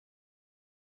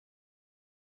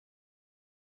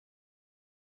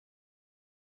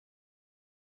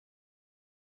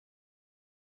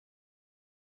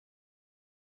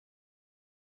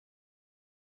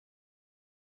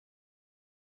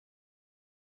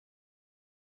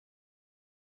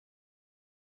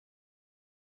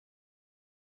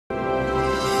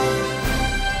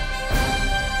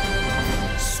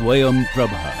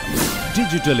SwayamPrabha.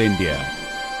 Digital India.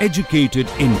 Educated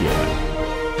India.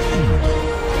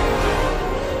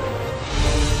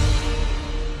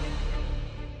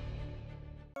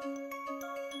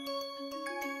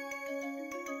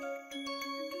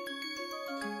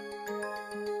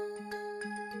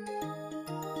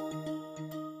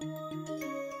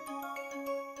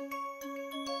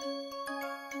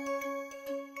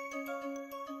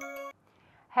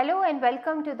 Hello and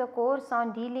welcome to the course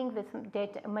on dealing with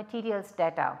materials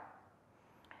data.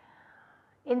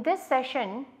 In this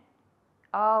session,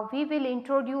 we will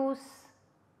introduce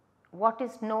what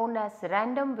is known as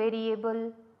random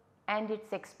variable and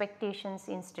its expectations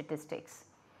in statistics.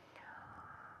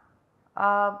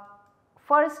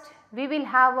 First, we will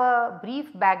have a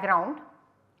brief background.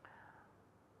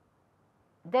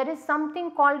 There is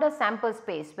something called a sample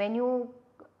space. When you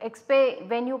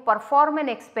perform an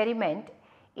experiment,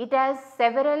 it has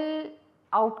several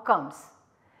outcomes.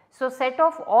 So, set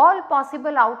of all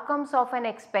possible outcomes of an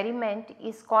experiment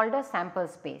is called a sample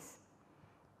space.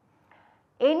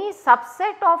 Any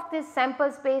subset of this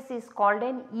sample space is called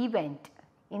an event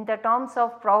in the terms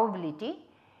of probability,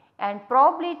 and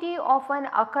probability of an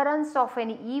occurrence of an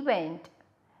event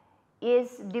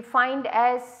is defined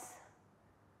as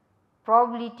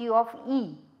probability of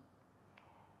E,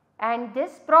 and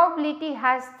this probability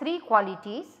has three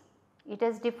qualities. It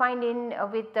is defined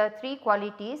with the three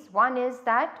qualities. One is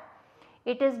that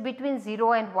it is between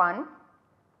 0 and 1.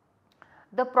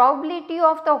 The probability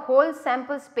of the whole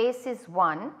sample space is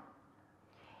 1,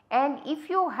 and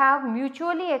if you have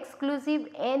mutually exclusive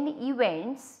n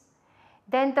events,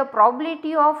 then the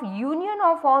probability of union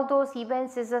of all those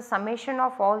events is a summation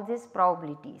of all these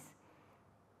probabilities.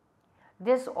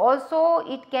 This also,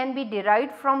 it can be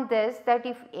derived from this, that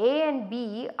if A and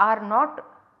B are not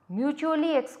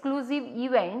mutually exclusive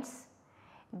events,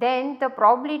 then the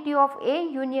probability of A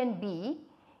union B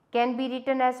can be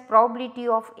written as probability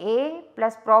of A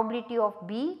plus probability of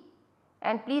B,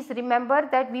 and please remember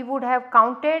that we would have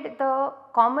counted the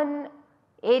common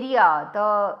area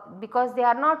because they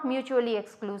are not mutually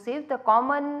exclusive, the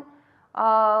common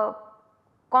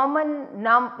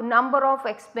number of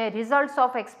results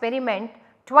of experiment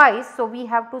twice. So, we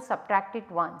have to subtract it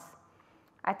once.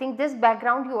 I think this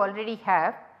background you already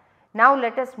have. Now,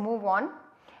 let us move on.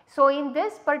 So, in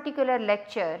this particular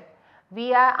lecture,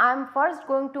 I am first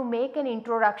going to make an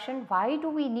introduction. Why do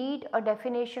we need a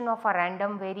definition of a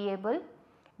random variable?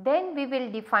 Then we will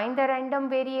define the random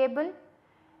variable.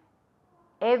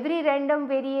 Every random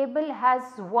variable has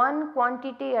one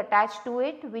quantity attached to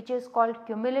it, which is called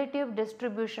cumulative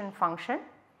distribution function.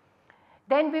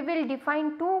 Then we will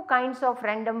define two kinds of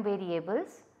random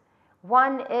variables.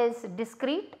 One is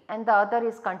discrete and the other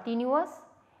is continuous.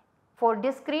 For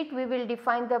discrete, we will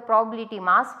define the probability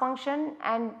mass function,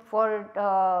 and for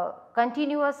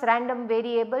continuous random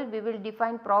variable we will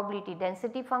define probability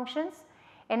density functions,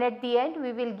 and at the end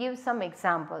we will give some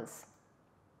examples.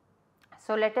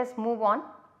 So, let us move on.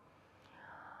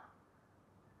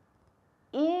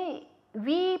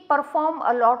 We perform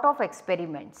a lot of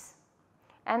experiments,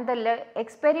 and the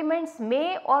experiments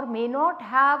may or may not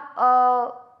have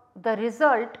the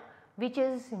result which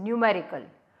is numerical.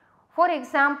 For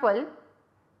example,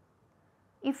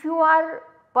 if you are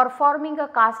performing a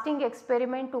casting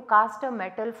experiment to cast a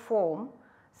metal foam,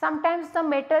 sometimes the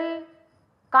metal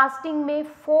casting may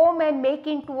foam and make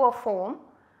into a foam,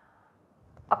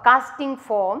 a casting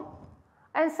foam,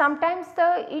 and sometimes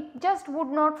it just would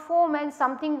not foam and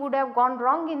something would have gone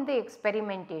wrong in the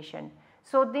experimentation.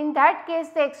 So, in that case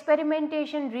the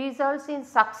experimentation results in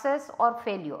success or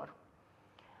failure.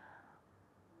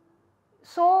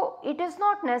 So, it is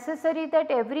not necessary that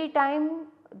every time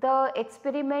the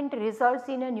experiment results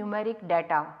in a numeric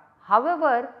data.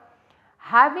 However,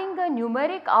 having a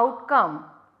numeric outcome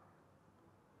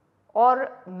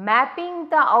or mapping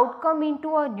the outcome into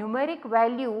a numeric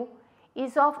value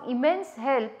is of immense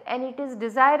help, and it is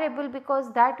desirable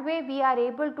because that way we are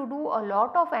able to do a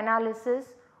lot of analysis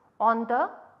on the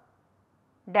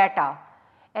data,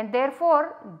 and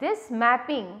therefore this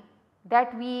mapping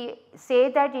that we say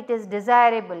that it is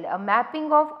desirable, a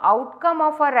mapping of outcome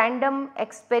of a random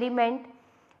experiment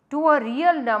to a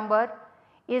real number,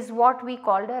 is what we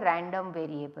call a random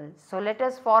variable. So, let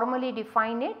us formally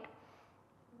define it.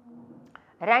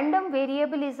 Random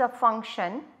variable is a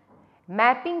function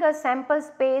mapping a sample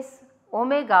space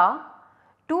omega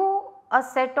to a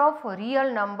set of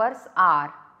real numbers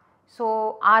R.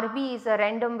 So, RV is a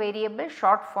random variable,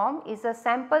 short form, is a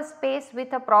sample space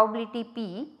with a probability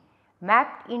P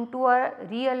mapped into a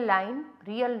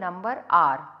real number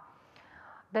R.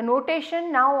 The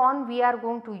notation now on we are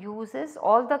going to use is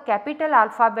all the capital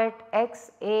alphabet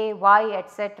x, a, y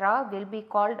etc. will be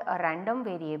called a random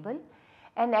variable,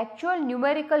 and actual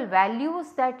numerical values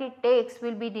that it takes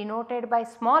will be denoted by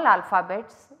small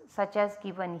alphabets such as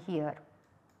given here.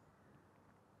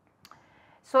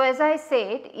 So, as I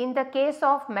said, in the case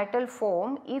of metal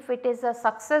foam, if it is a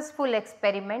successful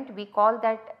experiment, we call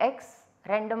that x,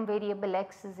 random variable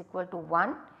x is equal to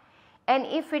 1, and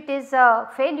if it is a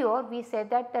failure, we say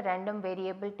that the random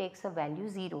variable takes a value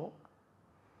 0.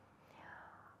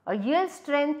 A yield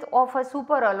strength of a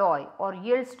super alloy or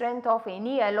yield strength of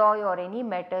any alloy or any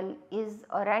metal is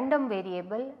a random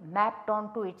variable mapped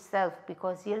onto itself,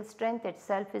 because yield strength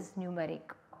itself is numeric.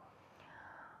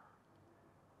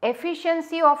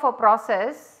 Efficiency of a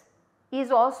process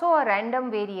is also a random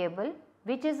variable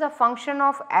which is a function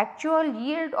of actual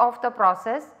yield of the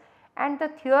process and the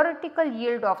theoretical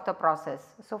yield of the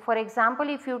process. So, for example,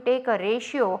 if you take a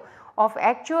ratio of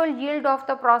actual yield of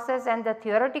the process and the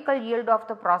theoretical yield of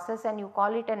the process and you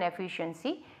call it an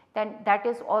efficiency, then that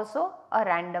is also a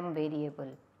random variable.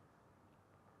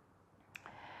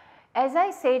 As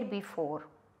I said before,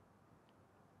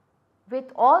 with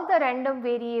all the random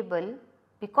variable,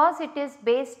 because it is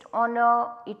based on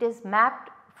it is mapped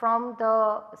from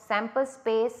the sample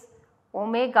space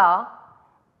omega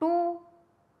to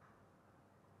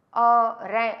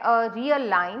a real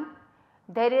line,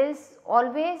 there is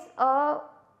always a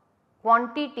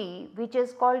quantity which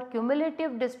is called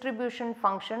cumulative distribution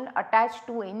function attached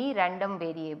to any random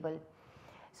variable.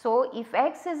 So, if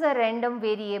x is a random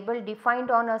variable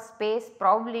defined on a space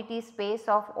probability space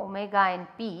of omega and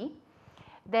p,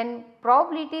 then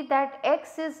probability that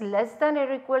x is less than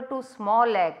or equal to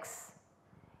small x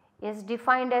is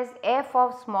defined as f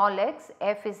of small x,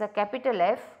 f is a capital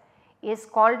F, is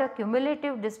called a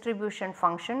cumulative distribution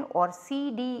function or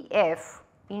CDF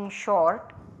in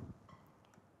short,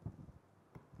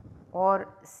 or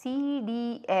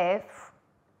CDF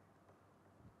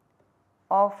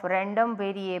of random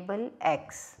variable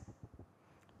x.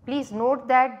 Please note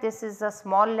that this is a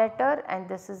small letter and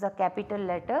this is a capital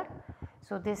letter.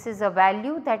 So, this is a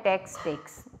value that x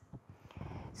takes.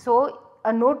 So,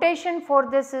 a notation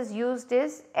for this is used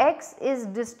is x is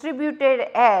distributed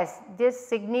as, this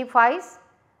signifies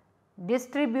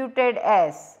distributed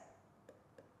as,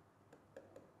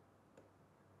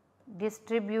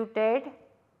 distributed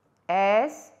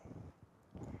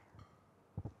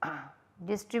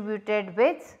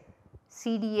with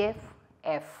CDF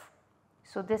f.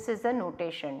 So, this is the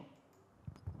notation.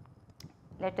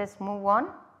 Let us move on.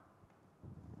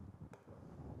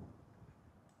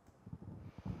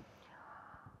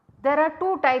 There are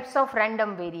two types of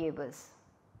random variables.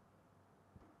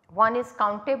 One is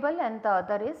countable and the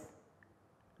other is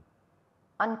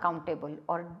uncountable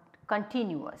or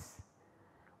continuous.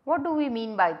 What do we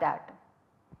mean by that?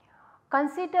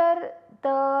 Consider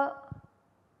the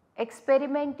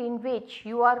experiment in which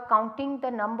you are counting the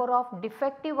number of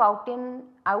defective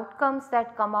outcomes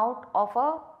that come out of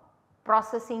a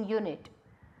processing unit.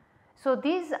 So,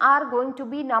 these are going to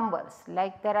be numbers,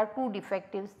 like there are 2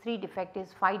 defectives, 3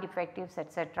 defectives, 5 defectives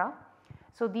etc.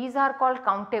 So, these are called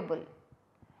countable,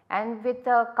 and with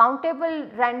a countable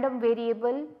random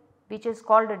variable which is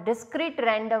called a discrete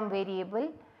random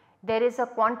variable, there is a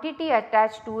quantity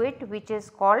attached to it which is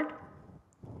called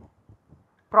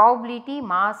probability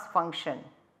mass function.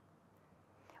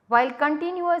 While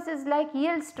continuous is like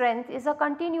yield strength is a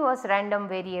continuous random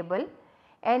variable,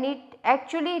 and it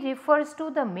actually refers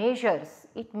to the measures.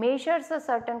 It measures a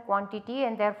certain quantity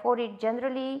and therefore, it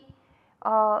generally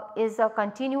is a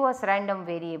continuous random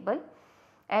variable,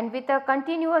 and with a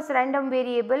continuous random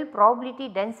variable probability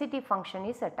density function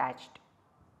is attached.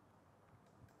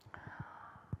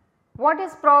 What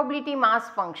is probability mass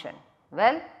function?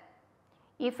 Well,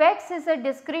 if x is a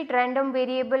discrete random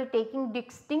variable taking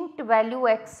distinct value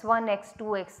x1, x2,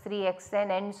 x3,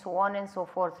 xn and so on and so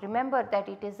forth, remember that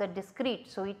it is a discrete.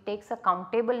 So, it takes a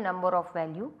countable number of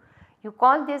value. You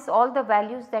call this all the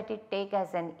values that it take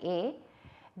as an A.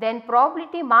 Then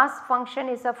probability mass function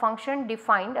is a function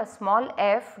defined, a small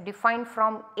f defined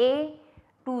from A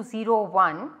to 0,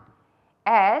 1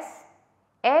 as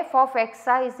f of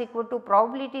xi is equal to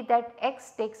probability that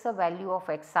x takes a value of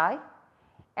xi,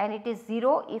 and it is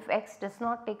 0 if x does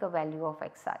not take a value of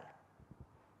xi.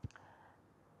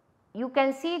 You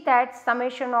can see that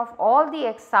summation of all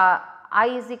the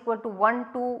xi is equal to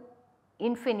 1 to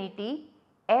infinity,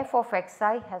 f of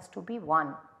xi has to be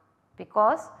 1,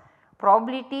 because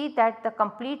probability that the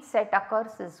complete set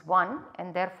occurs is 1,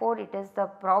 and therefore, it is the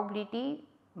probability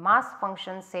mass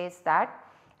function says that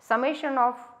summation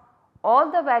of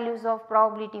all the values of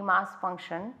probability mass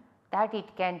function that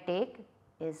it can take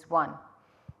is 1.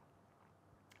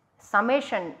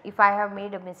 Summation, if I have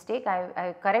made a mistake,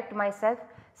 I correct myself,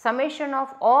 summation of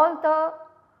all the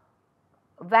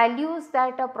values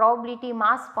that a probability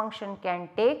mass function can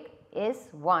take is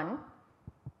 1,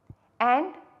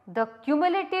 and the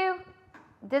cumulative,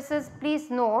 this is, please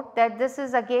note that this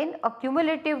is again a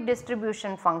cumulative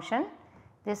distribution function,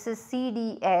 this is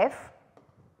CDF.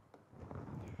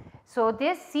 So,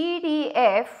 this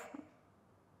CDF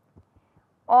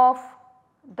of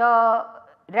the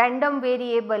random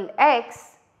variable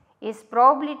x is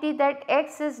probability that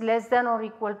x is less than or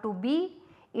equal to b.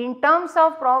 In terms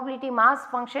of probability mass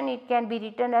function, it can be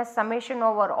written as summation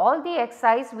over all the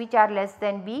xi's which are less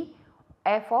than b,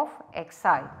 f of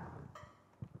xi.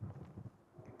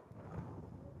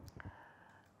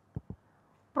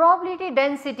 Probability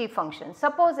density function,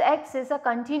 suppose x is a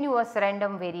continuous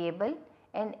random variable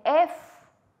and f,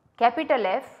 capital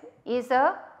F is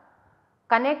a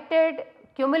connected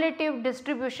cumulative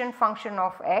distribution function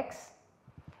of x,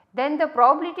 then the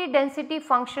probability density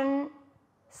function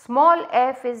small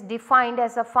f is defined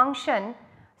as a function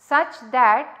such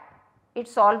that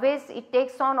it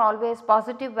takes on always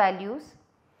positive values.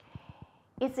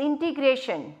 Its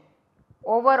integration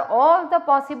over all the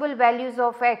possible values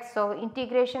of x, so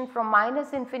integration from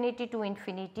minus infinity to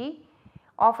infinity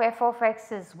of f of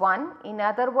x is 1. In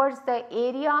other words, the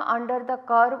area under the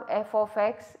curve f of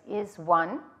x is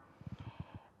 1.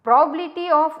 Probability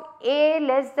of a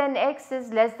less than x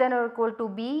is less than or equal to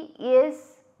b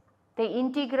is the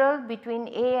integral between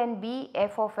a and b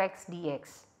f of x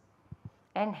dx,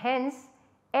 and hence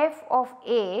f of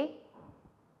a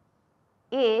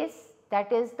is,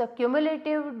 that is the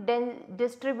cumulative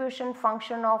distribution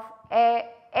function of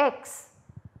x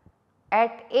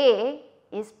at a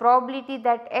is probability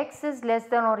that x is less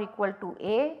than or equal to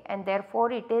a, and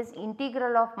therefore it is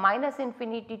integral of minus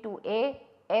infinity to a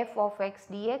f of x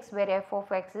dx, where f of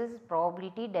x is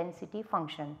probability density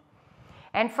function.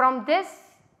 And from this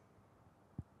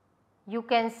you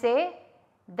can say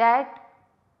that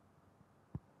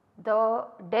the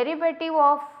derivative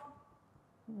of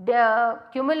the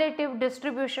cumulative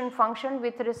distribution function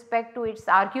with respect to its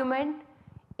argument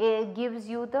gives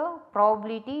you the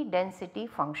probability density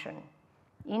function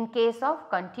in case of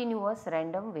continuous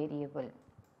random variable.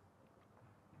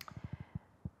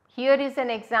 Here is an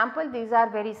example, these are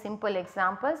very simple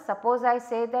examples. Suppose I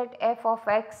say that f of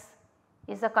x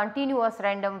is a continuous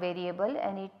random variable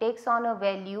and it takes on a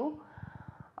value,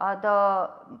 the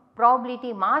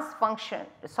probability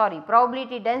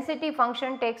density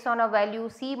function takes on a value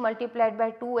c multiplied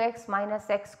by 2x minus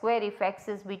x square if x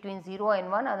is between 0 and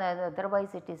 1,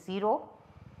 otherwise it is 0.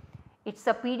 It is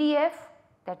a PDF,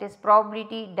 that is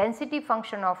probability density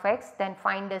function of x, then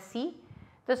find a c.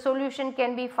 The solution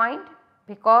can be found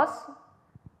because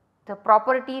the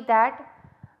property that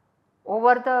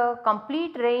over the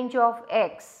complete range of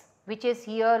x, which is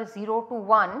here 0 to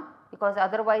 1, because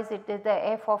otherwise it is the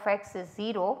f of x is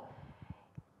 0,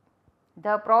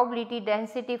 the probability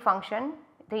density function,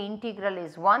 the integral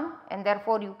is 1, and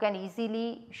therefore you can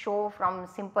easily show from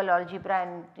simple algebra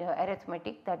and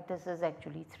arithmetic that this is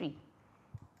actually 3.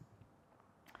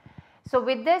 So,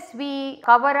 with this we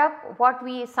cover up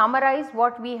summarize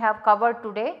what we have covered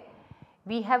today.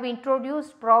 We have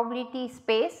introduced probability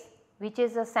space, which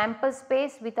is a sample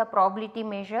space with a probability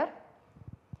measure.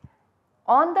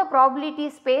 On the probability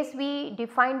space we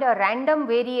defined a random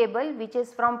variable which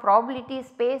is from probability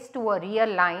space to a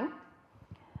real line.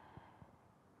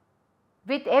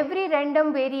 With every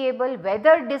random variable,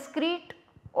 whether discrete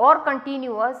or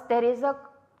continuous, there is a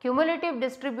cumulative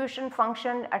distribution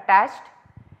function attached,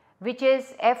 which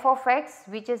is f of x,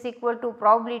 which is equal to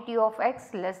probability of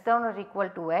x less than or equal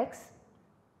to x.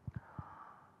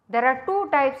 There are two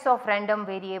types of random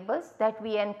variables that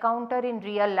we encounter in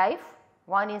real life.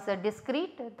 One is a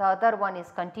discrete, the other one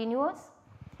is continuous.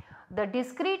 The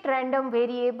discrete random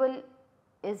variable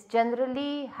is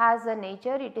generally has a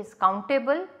nature, it is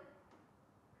countable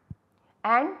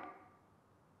and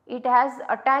it has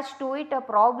attached to it a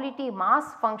probability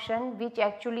mass function which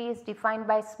actually is defined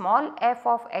by small f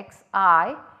of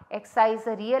xi. Xi is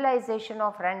a realization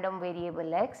of random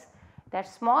variable x. That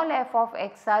small f of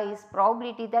xi is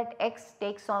probability that x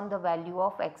takes on the value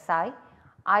of xi.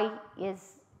 I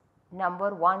is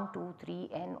number 1, 2, 3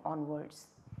 and onwards.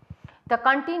 The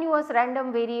continuous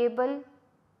random variable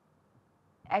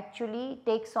actually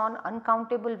takes on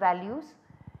uncountable values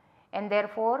and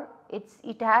therefore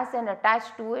it has an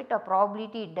attached to it a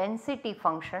probability density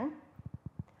function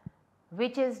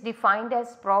which is defined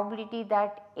as probability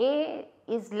that a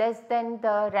is less than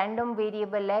the random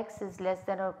variable x is less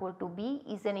than or equal to b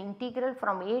is an integral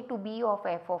from a to b of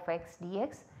f of x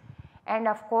dx, and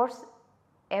of course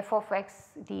f of x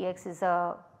dx is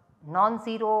a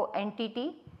non-zero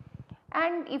entity,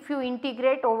 and if you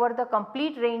integrate over the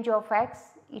complete range of x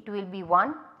it will be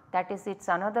 1, that is its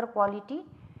another quality.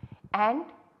 And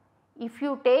if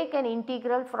you take an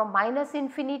integral from minus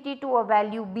infinity to a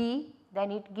value b,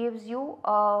 then it gives you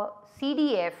a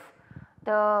CDF,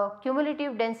 the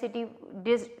cumulative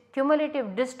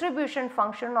distribution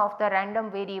function of the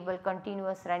random variable,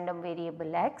 continuous random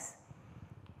variable x.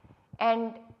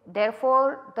 And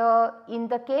therefore, in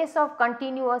the case of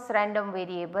continuous random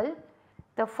variable,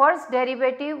 the first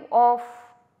derivative of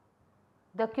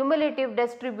the cumulative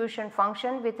distribution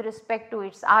function with respect to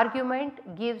its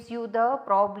argument gives you the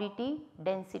probability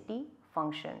density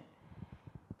function.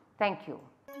 Thank you.